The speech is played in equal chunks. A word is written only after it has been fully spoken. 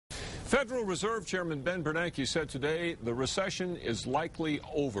Federal Reserve Chairman Ben Bernanke said today the recession is likely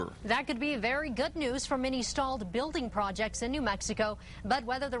over. That could be very good news for many stalled building projects in New Mexico. But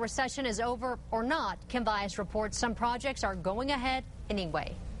whether the recession is over or not, Kim Bias reports some projects are going ahead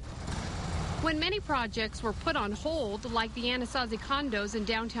anyway. When many projects were put on hold, like the Anasazi condos in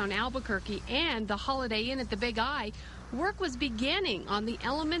downtown Albuquerque and the Holiday Inn at the Big I, work was beginning on the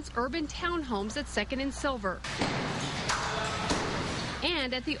Elements urban townhomes at 2nd and Silver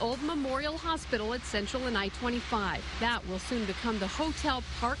and at the old Memorial Hospital at Central and I-25. That will soon become the Hotel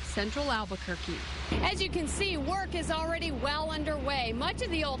Park Central Albuquerque. As you can see, work is already well underway. Much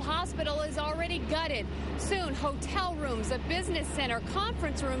of the old hospital is already gutted. Soon, hotel rooms, a business center,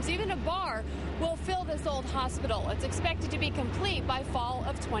 conference rooms, even a bar will fill this old hospital. It's expected to be complete by fall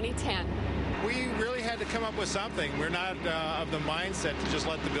of 2010. We really had to come up with something. We're not of the mindset to just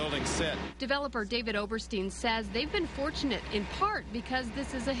let the building sit. Developer David Oberstein says they've been fortunate in part because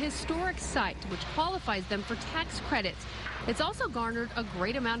this is a historic site which qualifies them for tax credits. It's also garnered a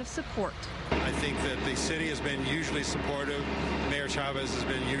great amount of support. I think that the city has been usually supportive. Mayor Chavez has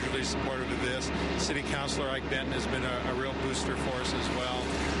been usually supportive of this. City Councilor Ike Benton has been a real booster for us as well.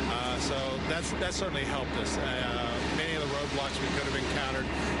 So that's certainly helped us. Many of the roadblocks we could have encountered,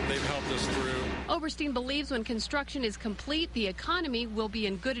 they've helped us through. Oberstein believes when construction is complete, the economy will be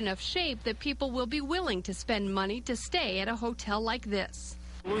in good enough shape that people will be willing to spend money to stay at a hotel like this.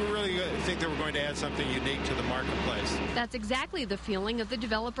 We really think that we're going to add something unique to the marketplace. That's exactly the feeling of the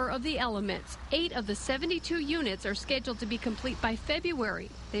developer of the Elements. 8 of the 72 units are scheduled to be complete by February.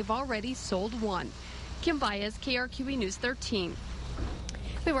 They've already sold 1. Kim Bias, KRQE News 13.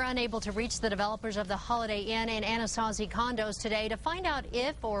 We were unable to reach the developers of the Holiday Inn and Anasazi condos today to find out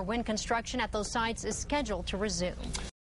if or when construction at those sites is scheduled to resume.